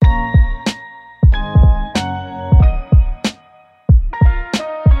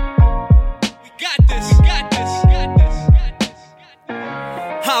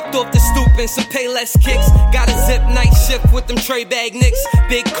spin some Payless kicks. Got a zip night shift with them tray bag nicks.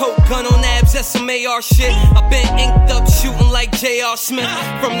 Big coat, gun on abs, that's some AR shit. I been inked up shooting like J.R. Smith.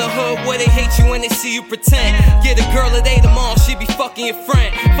 From the hood where they hate you when they see you pretend. Get a girl at 8 tomorrow, she be fucking your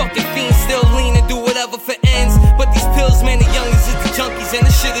friend. Fucking fiends still lean and do whatever for ends. But these pills, man, the youngest is the junkies and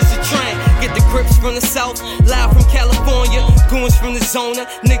the shit is a trend. Get the grips from the south, loud from California. Goons from the zona,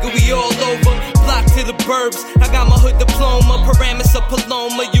 nigga, we all over. Block to the burbs, I got my hood diploma. Paramus of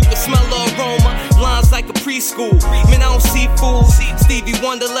Paloma, you can smell the aroma. Lines like a preschool, man, I don't see fools. Stevie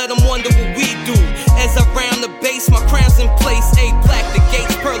Wonder, let them wonder what we do. As I round the bass, my crown's in place. A black, the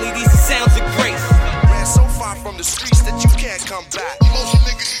gates pearly, these are sounds of grace. Ran so far from the streets that you can't come back. Most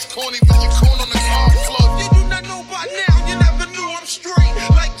niggas is corny when you corn on the car floor. You do not know by now, you never knew I'm straight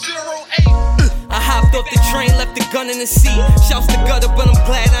like 08. I hopped off the train, left the gun in the seat. Shouts to gutter, but I'm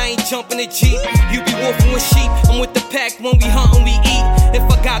glad I ain't jumping the Jeep. You be wolfing with sheep, I'm with the pack when we hunt and we eat. If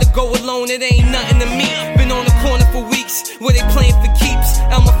I gotta go alone, it ain't nothing to me. Been on the corner for weeks, where they playing for keeps.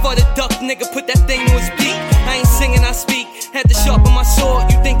 Elmer for the duck, nigga, put that thing to his beat. I ain't singing, I speak. Had to sharpen my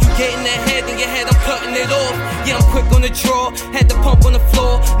sword. You think you getting that head, in your head, I'm cutting it off. Yeah, I'm quick on the draw, had to pump on the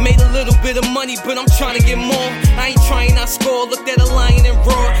floor. Made a little bit of money, but I'm trying to get more. I ain't trying, I score. Looked at a lion and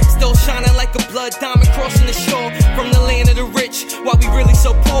roar. Still shining like a blood diamond crossing the shore. From the land of the rich, why we really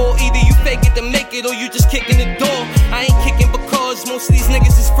so poor? Either you fake it to make it, or you just kicking the door. I ain't kicking because most of these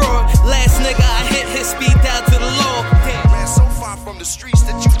niggas is fraud. Last nigga I hit speed down to the law. Damn. Ran so far from the streets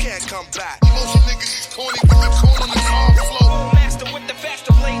that you can't come back. Most niggas is corny when you corn on the car floor. Master with the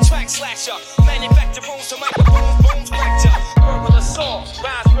faster blade track slasher. Manufacture bones to microphone bones fracture. Verbal assault,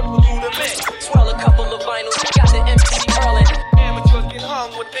 rhymes ripple through the mix. Swell a couple of vinyls, got the MC hurling. Amateurs get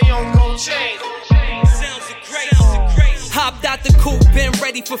hung with their own gold chain. Soundz of Grace. Hopped out the coupe, been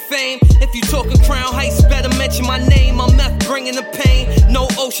ready for fame. If you talking Crown Heights, better mention my name. I'm meth bringing the pain. No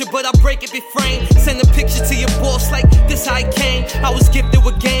ocean, but I break it beframe. Send a picture to your boss like this how I came. I was gifted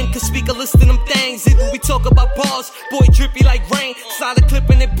with game, could speak a list of them things. Even we talk about bars, boy drippy like rain. Slide a clip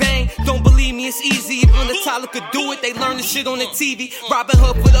and it bang. Don't believe me, it's easy. Even the Tyler could do it, they learn the shit on the TV. Robin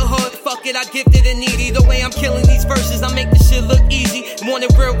Hood for the hood, fuck it, I gifted and needy. The way I'm killing these verses, I make the shit look easy.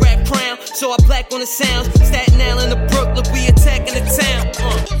 Wanted real rap crown, so I black on the sounds. Staten Island, the Brook, look, we attacking the town.